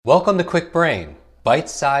Welcome to Quick Brain,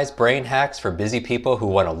 bite-sized brain hacks for busy people who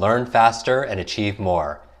want to learn faster and achieve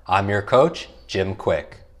more. I'm your coach, Jim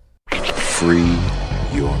Quick. Free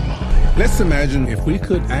your mind. Let's imagine if we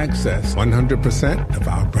could access 100% of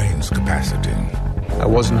our brain's capacity. I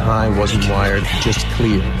wasn't high, wasn't wired, just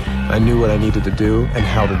clear. I knew what I needed to do and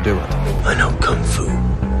how to do it. I know Kung Fu.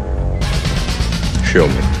 Show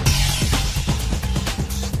me.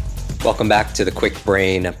 Welcome back to the Quick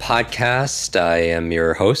Brain podcast. I am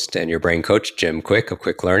your host and your brain coach, Jim Quick of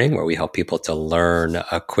Quick Learning, where we help people to learn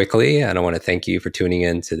quickly. And I want to thank you for tuning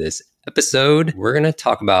in to this episode. We're going to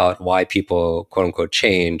talk about why people, quote unquote,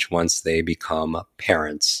 change once they become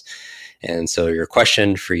parents. And so your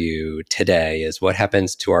question for you today is, what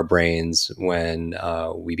happens to our brains when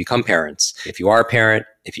we become parents? If you are a parent,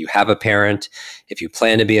 if you have a parent, if you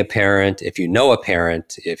plan to be a parent, if you know a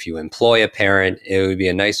parent, if you employ a parent, it would be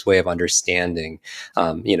a nice way of understanding,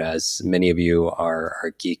 as many of you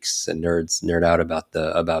are geeks and nerd out about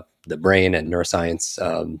the brain and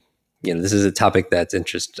neuroscience. This is a topic that's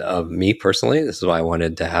interest of me personally. This is why I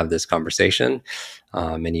wanted to have this conversation.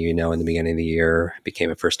 Many of you know in the beginning of the year, I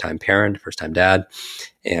became a first-time parent, first-time dad.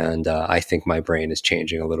 And I think my brain is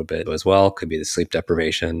changing a little bit as well. Could be the sleep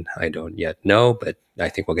deprivation. I don't yet know, but I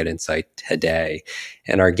think we'll get insight today.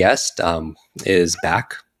 And our guest is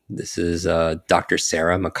back. This is Dr.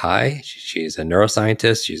 Sarah McKay. She's a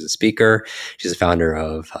neuroscientist. She's a speaker. She's the founder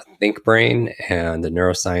of Think Brain and the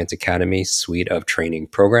Neuroscience Academy suite of training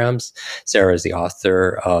programs. Sarah is the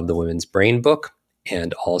author of the Women's Brain book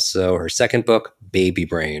and also her second book, Baby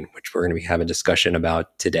Brain, which we're going to be having a discussion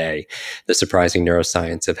about today. The surprising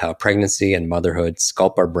neuroscience of how pregnancy and motherhood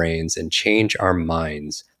sculpt our brains and change our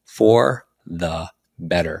minds for the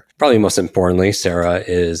better. Probably most importantly, Sarah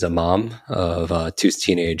is a mom of two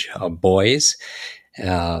teenage boys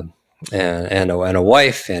and a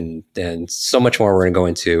wife and so much more we're going to go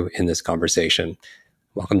into in this conversation.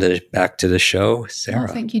 Welcome back to the show, Sarah.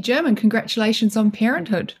 Oh, thank you, Jim, and congratulations on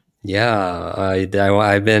Parenthood. Yeah,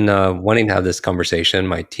 I've been wanting to have this conversation.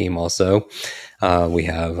 My team also. We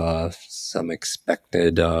have some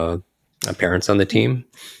expected parents on the team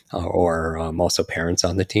or also parents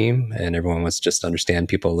on the team, and everyone wants just to understand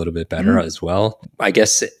people a little bit better as well. I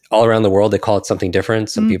guess all around the world, they call it something different.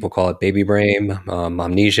 Some people call it baby brain,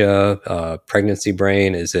 amnesia, pregnancy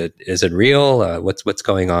brain. Is it real? What's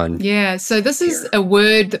going on? Yeah, so this is a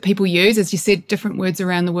word that people use, as you said, different words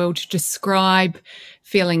around the world to describe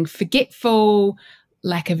feeling forgetful,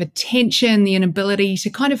 lack of attention, the inability to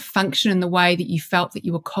kind of function in the way that you felt that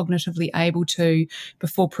you were cognitively able to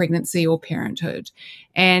before pregnancy or parenthood.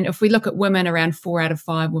 And if we look at women, around 4 out of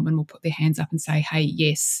 5 women will put their hands up and say, hey,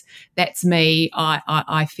 yes, that's me.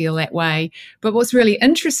 I feel that way. But what's really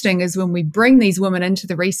interesting is when we bring these women into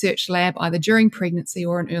the research lab, either during pregnancy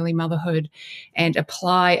or in early motherhood, and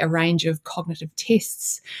apply a range of cognitive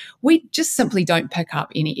tests, we just simply don't pick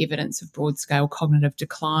up any evidence of broad-scale cognitive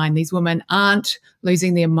decline. These women aren't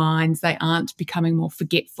losing their minds. They aren't becoming more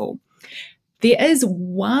forgetful. There is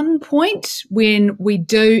one point when we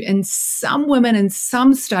do, in some women, in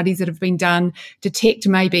some studies that have been done, detect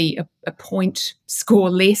maybe a point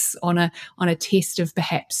score less on a test of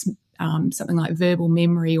perhaps something like verbal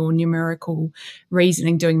memory or numerical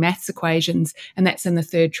reasoning, doing maths equations, and that's in the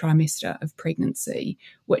 3rd trimester of pregnancy,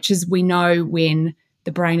 which is, we know, when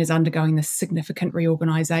the brain is undergoing this significant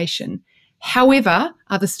reorganization. However,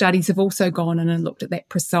 other studies have also gone in and looked at that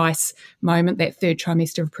precise moment, that 3rd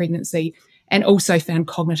trimester of pregnancy, and also found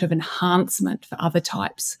cognitive enhancement for other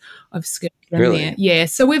types of skills in there. Yeah,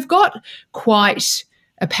 so we've got quite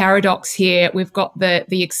a paradox here. We've got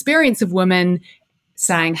the experience of women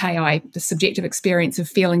saying, hey, the subjective experience of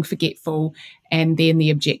feeling forgetful, and then the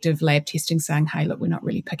objective lab testing saying, hey, look, we're not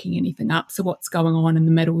really picking anything up. So what's going on in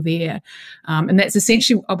the middle there? And that's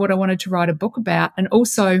essentially what I wanted to write a book about. And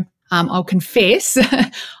also, I'll confess,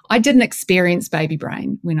 I didn't experience baby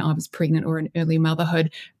brain when I was pregnant or in early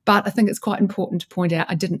motherhood, but I think it's quite important to point out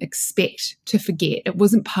I didn't expect to forget. It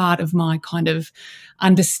wasn't part of my kind of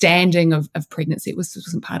understanding of pregnancy. It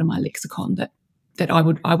wasn't part of my lexicon that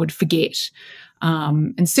I would forget.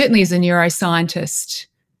 And certainly as a neuroscientist,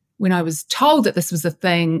 when I was told that this was a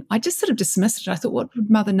thing, I just sort of dismissed it. I thought, what would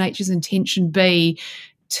Mother Nature's intention be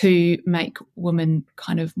to make women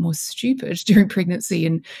kind of more stupid during pregnancy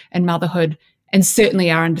and motherhood? And certainly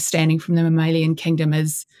our understanding from the mammalian kingdom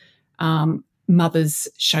is mothers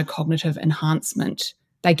show cognitive enhancement.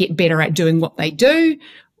 They get better at doing what they do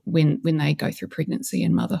when they go through pregnancy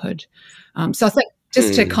and motherhood. So I think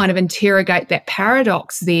just to kind of interrogate that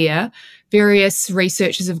paradox there, various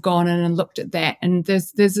researchers have gone in and looked at that, and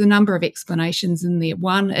there's a number of explanations in there.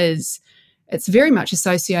 One is it's very much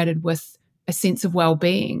associated with a sense of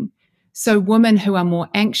well-being. So women who are more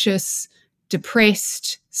anxious,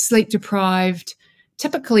 depressed, sleep deprived,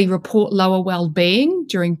 typically report lower well-being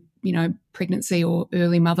during, pregnancy or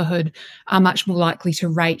early motherhood, are much more likely to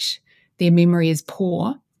rate their memory as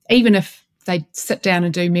poor, even if they sit down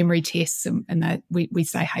and do memory tests and we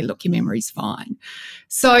say, hey, look, your memory's fine.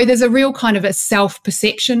 So there's a real kind of a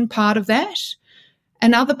self-perception part of that.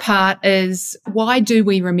 Another part is, why do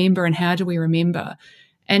we remember and how do we remember?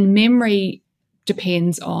 And memory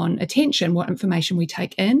depends on attention, what information we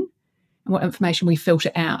take in and what information we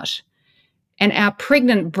filter out. And our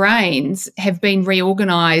pregnant brains have been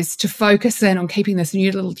reorganized to focus in on keeping this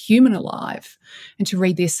new little human alive and to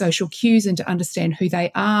read their social cues and to understand who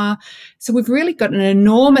they are. So we've really got an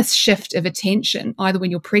enormous shift of attention, either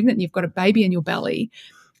when you're pregnant and you've got a baby in your belly,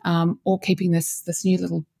 or keeping this new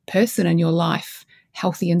little person in your life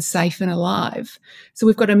healthy and safe and alive. So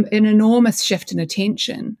we've got an enormous shift in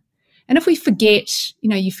attention. And if we forget,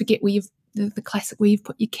 you forget where the classic where you've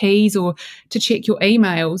put your keys or to check your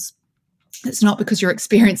emails, it's not because you're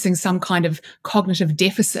experiencing some kind of cognitive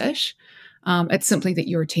deficit. It's simply that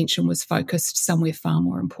your attention was focused somewhere far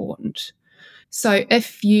more important. So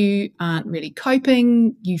if you aren't really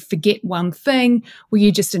coping, you forget one thing, well,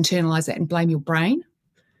 you just internalize that and blame your brain.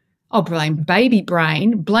 I'll blame baby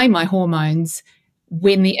brain, blame my hormones,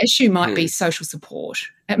 when the issue might be social support.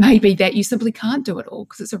 It may be that you simply can't do it all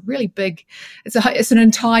because it's a really big, it's an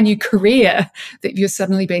entire new career that you've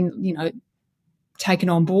suddenly been, taken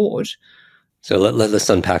on board. So let's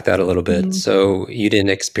unpack that a little bit. So you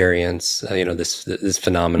didn't experience, this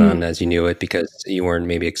phenomenon as you knew it because you weren't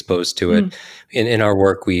maybe exposed to it. In our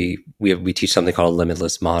work, we teach something called a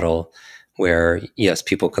limitless model, where yes,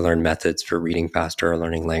 people can learn methods for reading faster or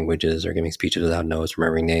learning languages or giving speeches without notes,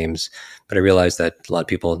 remembering names. But I realized that a lot of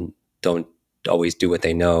people don't always do what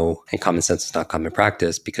they know, and common sense is not common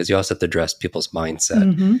practice because you also have to address people's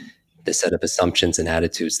mindset. The set of assumptions and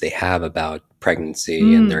attitudes they have about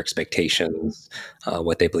pregnancy and their expectations,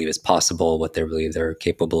 what they believe is possible, what they believe they're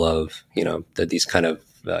capable of, these kind of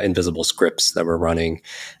invisible scripts that we're running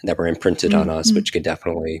and that were imprinted on us, which could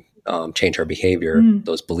definitely change our behavior.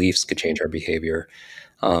 Those beliefs could change our behavior.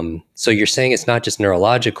 So you're saying it's not just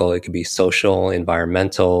neurological, it could be social,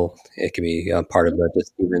 environmental, it could be part of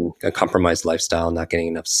just even a compromised lifestyle, not getting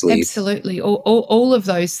enough sleep. Absolutely. All of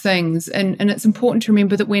those things. And it's important to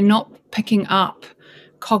remember that we're not picking up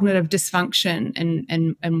cognitive dysfunction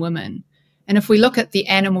in women. And if we look at the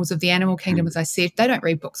animals of the animal kingdom, as I said, they don't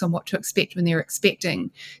read books on what to expect when they're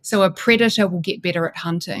expecting. So a predator will get better at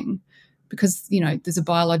hunting because, there's a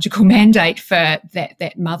biological mandate for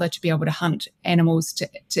that mother to be able to hunt animals to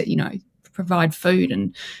provide food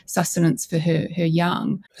and sustenance for her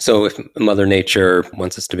young. So if Mother Nature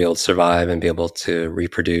wants us to be able to survive and be able to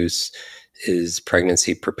reproduce, is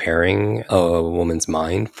pregnancy preparing a woman's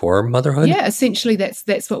mind for motherhood? Yeah, essentially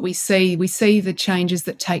that's what we see. We see the changes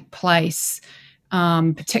that take place,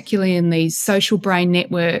 particularly in these social brain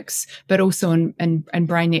networks, but also in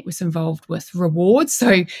brain networks involved with rewards.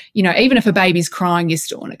 So, even if a baby's crying, you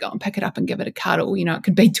still want to go and pick it up and give it a cuddle. It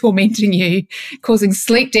could be tormenting you, causing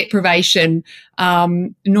sleep deprivation.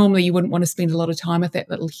 Normally you wouldn't want to spend a lot of time with that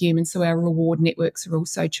little human. So our reward networks are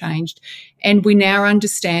also changed. And we now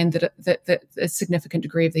understand that a significant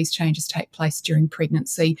degree of these changes take place during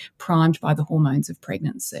pregnancy, primed by the hormones of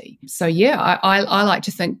pregnancy. So yeah, I like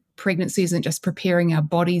to think pregnancy isn't just preparing our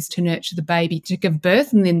bodies to nurture the baby to give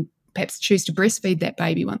birth and then perhaps choose to breastfeed that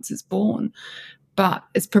baby once it's born, but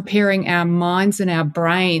it's preparing our minds and our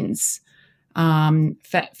brains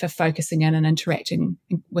for focusing in and interacting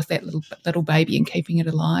with that little baby and keeping it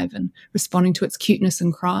alive and responding to its cuteness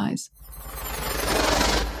and cries.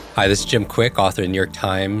 Hi, this is Jim Quick, author of the New York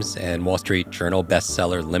Times and Wall Street Journal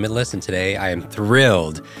bestseller Limitless, and today I am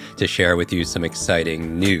thrilled to share with you some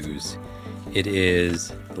exciting news. It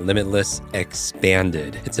is Limitless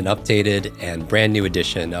Expanded. It's an updated and brand new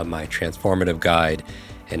edition of my transformative guide,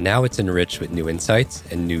 and now it's enriched with new insights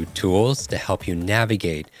and new tools to help you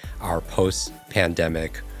navigate our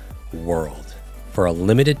post-pandemic world. For a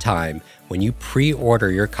limited time, when you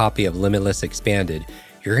pre-order your copy of Limitless Expanded,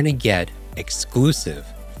 you're going to get exclusive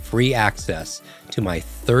free access to my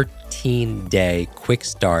 13-day Quick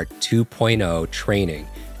Start 2.0 training.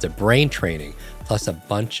 It's a brain training, plus a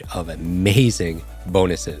bunch of amazing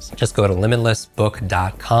bonuses. Just go to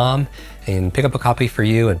limitlessbook.com and pick up a copy for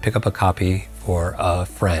you and pick up a copy for a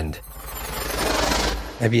friend.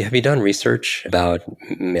 Have you done research about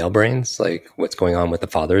male brains, like what's going on with the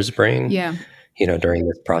father's brain? Yeah. During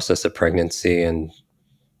this process of pregnancy and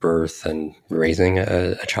birth and raising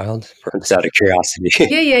a child? Just out of curiosity.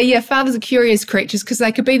 Yeah. Fathers are curious creatures because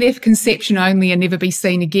they could be there for conception only and never be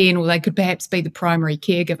seen again, or they could perhaps be the primary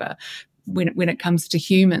caregiver when it comes to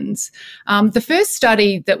humans. The first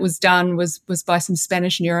study that was done was by some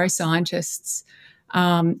Spanish neuroscientists.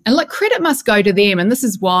 And credit must go to them. And this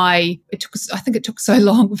is why I think it took so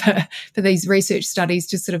long for these research studies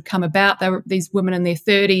to sort of come about. They were these women in their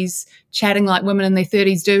 30s chatting like women in their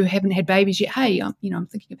 30s do, haven't had babies yet. Hey, I'm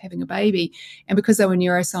thinking of having a baby. And because they were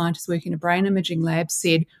neuroscientists working in a brain imaging lab,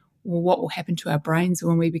 said, well, what will happen to our brains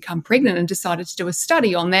when we become pregnant, and decided to do a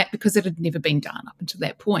study on that because it had never been done up until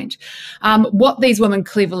that point. What these women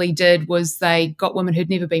cleverly did was they got women who'd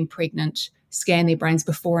never been pregnant, scan their brains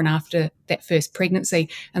before and after that first pregnancy.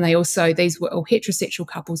 And these were all heterosexual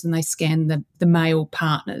couples, and they scanned the male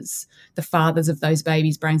partners, the fathers of those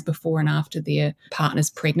babies' brains before and after their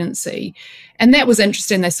partner's pregnancy. And that was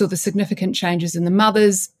interesting. They saw the significant changes in the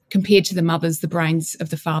mothers. Compared to the mothers, the brains of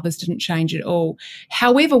the fathers didn't change at all.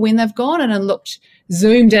 However, when they've gone in and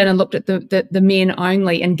zoomed in and looked at the men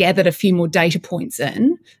only and gathered a few more data points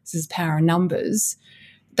in, this is power of numbers,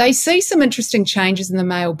 they see some interesting changes in the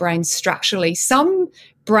male brain structurally. Some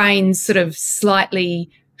brains sort of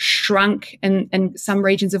slightly shrunk in some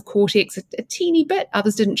regions of cortex a teeny bit,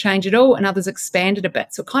 others didn't change at all, and others expanded a bit.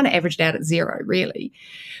 So it kind of averaged out at zero, really.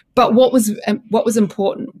 But what was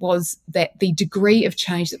important was that the degree of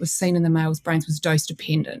change that was seen in the males' brains was dose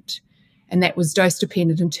dependent. And that was dose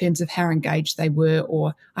dependent in terms of how engaged they were,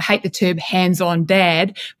 or I hate the term hands-on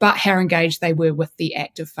dad, but how engaged they were with the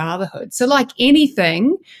act of fatherhood. So like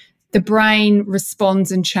anything, the brain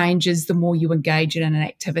responds and changes the more you engage in an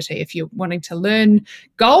activity. If you're wanting to learn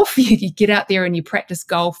golf, you get out there and you practice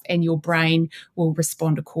golf, and your brain will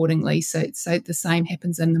respond accordingly. So the same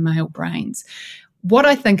happens in the male brains. What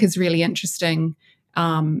I think is really interesting,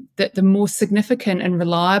 that the more significant and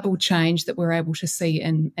reliable change that we're able to see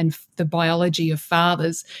in the biology of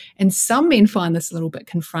fathers, and some men find this a little bit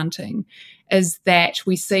confronting, is that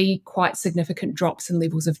we see quite significant drops in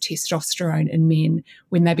levels of testosterone in men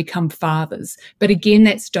when they become fathers. But again,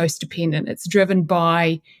 that's dose dependent. It's driven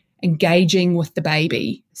by engaging with the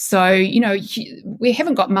baby. So, we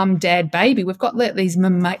haven't got mum, dad, baby. We've got these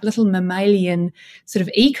little mammalian sort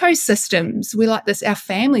of ecosystems. We're like this, our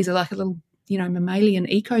families are like a little, mammalian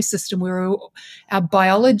ecosystem where our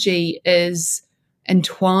biology is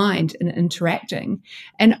entwined and interacting.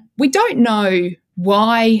 And we don't know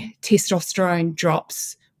why testosterone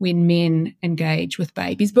drops when men engage with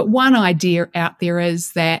babies. But one idea out there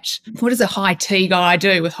is that, what does a high T guy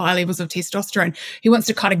do with high levels of testosterone? He wants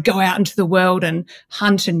to kind of go out into the world and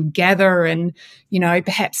hunt and gather and,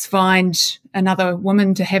 perhaps find another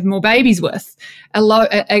woman to have more babies with.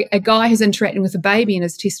 A guy who's interacting with a baby and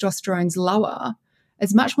his testosterone's lower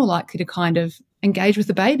is much more likely to kind of engage with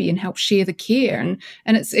the baby and help share the care.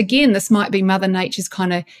 And it's, again, this might be Mother Nature's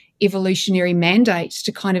kind of evolutionary mandate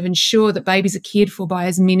to kind of ensure that babies are cared for by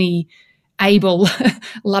as many able,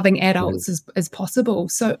 loving adults as possible.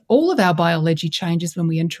 So all of our biology changes when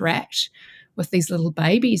we interact with these little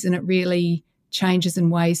babies, and it really changes in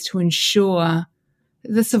ways to ensure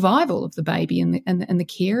the survival of the baby and the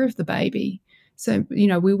care of the baby. So,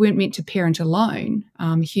 we weren't meant to parent alone.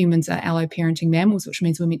 Humans are alloparenting mammals, which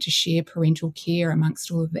means we're meant to share parental care amongst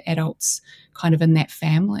all of the adults kind of in that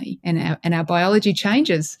family, and our biology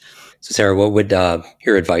changes. So, Sarah, what would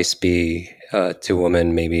your advice be to a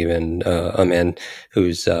woman, maybe even a man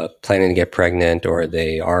who's planning to get pregnant, or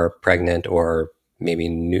they are pregnant, or maybe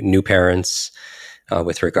new parents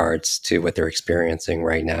with regards to what they're experiencing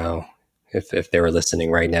right now? If they were listening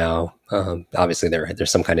right now, obviously there's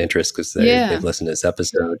some kind of interest because they've listened to this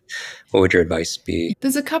episode. What would your advice be?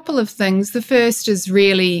 There's a couple of things. The first is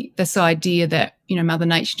really this idea that, Mother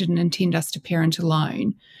Nature didn't intend us to parent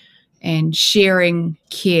alone, and sharing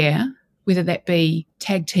care, whether that be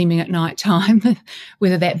tag teaming at night time,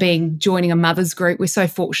 whether that being joining a mother's group. We're so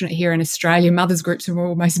fortunate here in Australia. Mother's groups are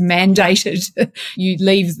almost mandated. You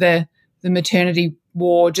leave the maternity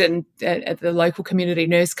ward, and the local community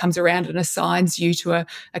nurse comes around and assigns you to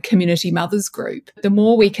a community mothers group. The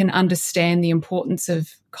more we can understand the importance of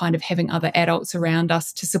kind of having other adults around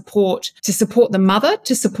us to support the mother,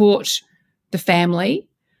 to support the family,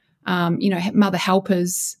 mother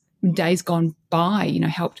helpers in days gone by,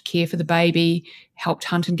 helped care for the baby, helped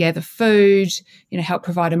hunt and gather food, helped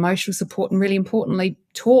provide emotional support, and really importantly,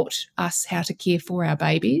 taught us how to care for our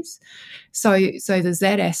babies. So there's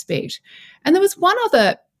that aspect. And there was one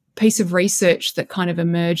other piece of research that kind of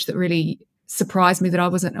emerged that really surprised me that I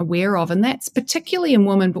wasn't aware of, and that's particularly in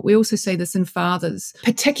women, but we also see this in fathers.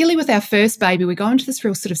 Particularly with our first baby, we go into this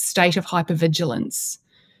real sort of state of hypervigilance.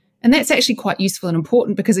 And that's actually quite useful and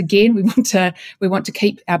important because, again, we want to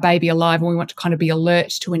keep our baby alive, and we want to kind of be alert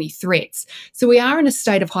to any threats. So we are in a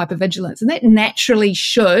state of hypervigilance, and that naturally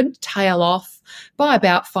should tail off by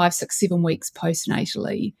about 5, 6, 7 weeks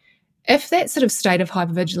postnatally. If that sort of state of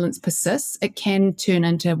hypervigilance persists, it can turn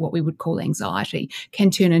into what we would call anxiety, can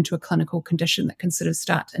turn into a clinical condition that can sort of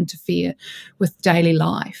start to interfere with daily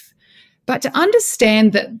life. But to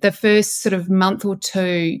understand that the first sort of month or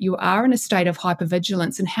two, you are in a state of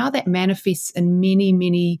hypervigilance, and how that manifests in many,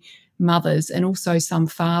 many mothers and also some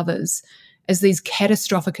fathers as these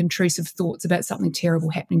catastrophic intrusive thoughts about something terrible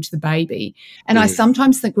happening to the baby. And I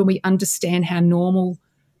sometimes think when we understand how normal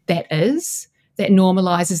that is, that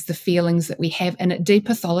normalizes the feelings that we have, and it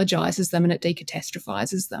depathologizes them and it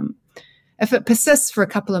decatastrophizes them. If it persists for a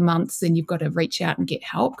couple of months, then you've got to reach out and get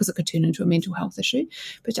help because it could turn into a mental health issue.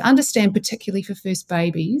 But to understand, particularly for first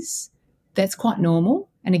babies, that's quite normal.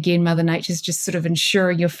 And again, Mother Nature's just sort of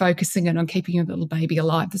ensuring you're focusing in on keeping your little baby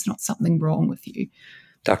alive. There's not something wrong with you.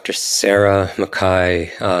 Dr. Sarah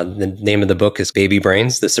McKay, the name of the book is Baby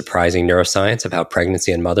Brains, The Surprising Neuroscience of How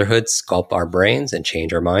Pregnancy and Motherhood Sculpt Our Brains and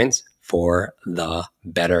Change Our Minds for the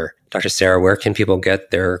Better. Dr. Sarah, where can people get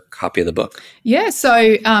their copy of the book? Yeah,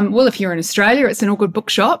 so, well, if you're in Australia, it's in all good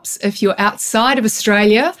bookshops. If you're outside of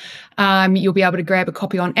Australia, you'll be able to grab a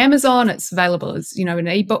copy on Amazon. It's available as, an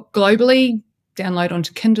ebook globally. Download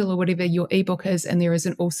onto Kindle or whatever your ebook is. And there is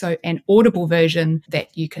also an Audible version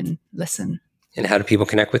that you can listen. And how do people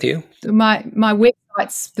connect with you? My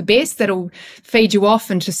website's the best. That'll feed you off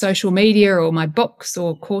into social media or my books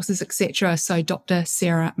or courses, etc. So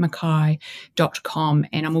drsarahmckay.com.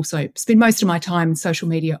 And I'm also spend most of my time in social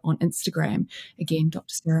media on Instagram. Again, Dr.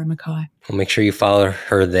 Sarah McKay. Well, make sure you follow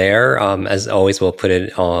her there. As always, we'll put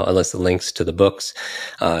a list of links to the books,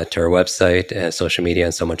 to her website, social media,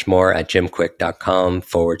 and so much more at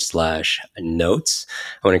jimquick.com/notes.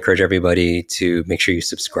 I want to encourage everybody to make sure you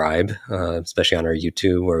subscribe, especially on our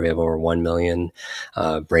YouTube, where we have over 1 million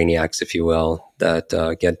brainiacs, if you will, that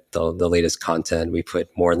get the latest content. We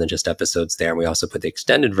put more than just episodes there. And we also put the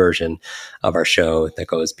extended version of our show that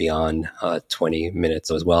goes beyond 20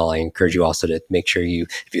 minutes as well. I encourage you also to make sure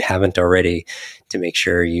if you haven't already, to make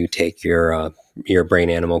sure you take your brain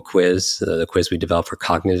animal quiz, the quiz we developed for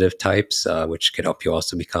cognitive types, which could help you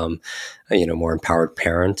also become a more empowered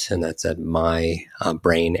parent. And that's at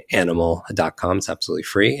mybrainanimal.com. It's absolutely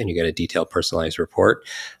free. And you get a detailed personalized report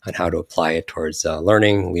on how to apply it towards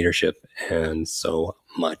learning, leadership, and so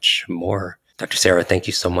much more. Dr. Sarah, thank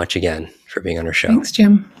you so much again for being on our show. Thanks,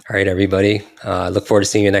 Jim. All right, everybody. Look forward to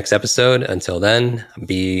seeing you next episode. Until then,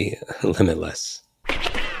 be limitless.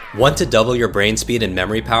 Want to double your brain speed and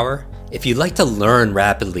memory power? If you'd like to learn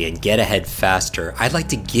rapidly and get ahead faster, I'd like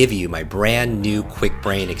to give you my brand new Quick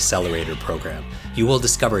Brain Accelerator program. You will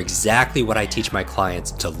discover exactly what I teach my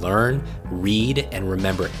clients to learn, read, and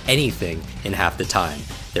remember anything in half the time.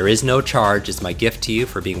 There is no charge. It's my gift to you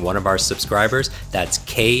for being one of our subscribers. That's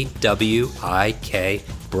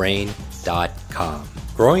KWIKbrain.com.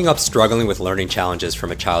 Growing up struggling with learning challenges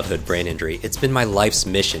from a childhood brain injury, it's been my life's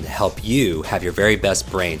mission to help you have your very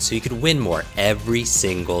best brain so you can win more every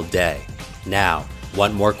single day. Now,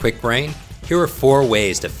 want more Quick Brain? Here are 4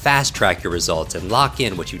 ways to fast track your results and lock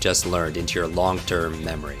in what you just learned into your long-term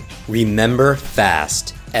memory. Remember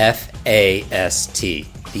FAST, F-A-S-T.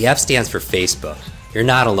 The F stands for Facebook. You're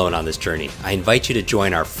not alone on this journey. I invite you to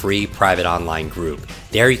join our free private online group.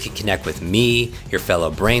 There you can connect with me, your fellow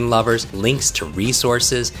brain lovers, links to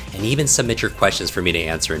resources, and even submit your questions for me to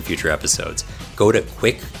answer in future episodes. Go to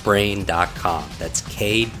quickbrain.com. That's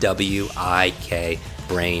K-W-I-K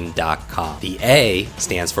brain.com. The A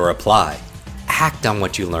stands for apply. Act on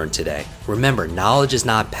what you learned today. Remember, knowledge is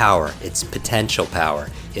not power, it's potential power.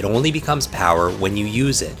 It only becomes power when you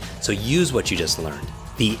use it. So use what you just learned.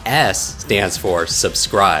 The S stands for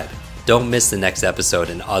subscribe. Don't miss the next episode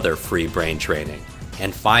and other free brain training.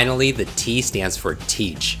 And finally, the T stands for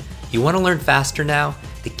teach. You want to learn faster now?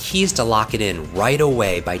 The key is to lock it in right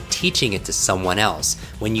away by teaching it to someone else.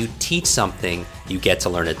 When you teach something, you get to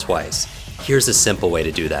learn it twice. Here's a simple way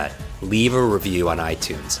to do that. Leave a review on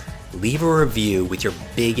iTunes. Leave a review with your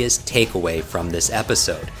biggest takeaway from this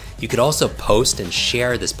episode. You could also post and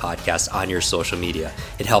share this podcast on your social media.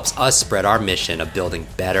 It helps us spread our mission of building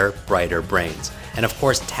better, brighter brains. And of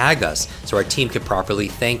course, tag us so our team can properly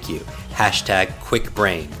thank you.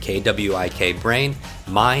 #QuickBrain, K-W-I-K brain.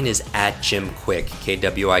 Mine is @JimQuick,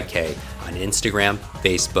 K-W-I-K, on Instagram,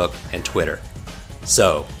 Facebook, and Twitter.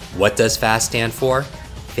 So, what does FAST stand for?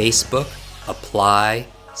 Facebook, apply,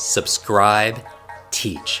 subscribe,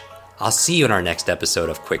 teach. I'll see you in our next episode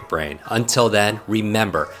of Quick Brain. Until then,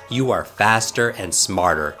 remember, you are faster and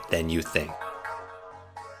smarter than you think.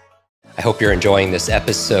 I hope you're enjoying this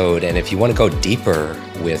episode. And if you want to go deeper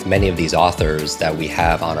with many of these authors that we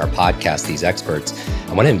have on our podcast, these experts,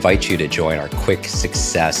 I want to invite you to join our Quick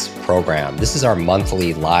Success program. This is our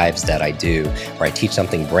monthly lives that I do, where I teach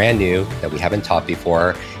something brand new that we haven't taught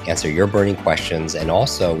before, answer your burning questions. And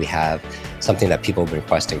also we have something that people have been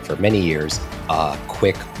requesting for many years, a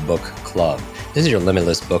quick book club. This is your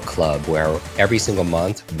limitless book club where every single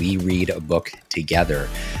month we read a book together,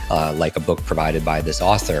 like a book provided by this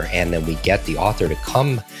author. And then we get the author to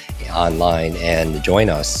come online and join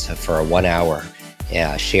us for a 1 hour,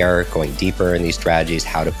 share going deeper in these strategies,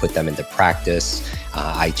 how to put them into practice.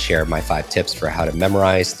 I share my 5 tips for how to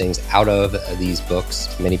memorize things out of these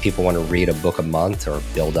books. Many people want to read a book a month or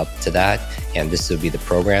build up to that, and this would be the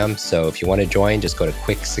program. So if you want to join, just go to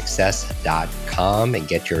quicksuccess.com and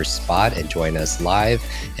get your spot and join us live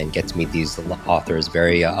and get to meet these authors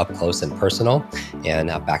very up close and personal. And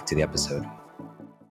back to the episode.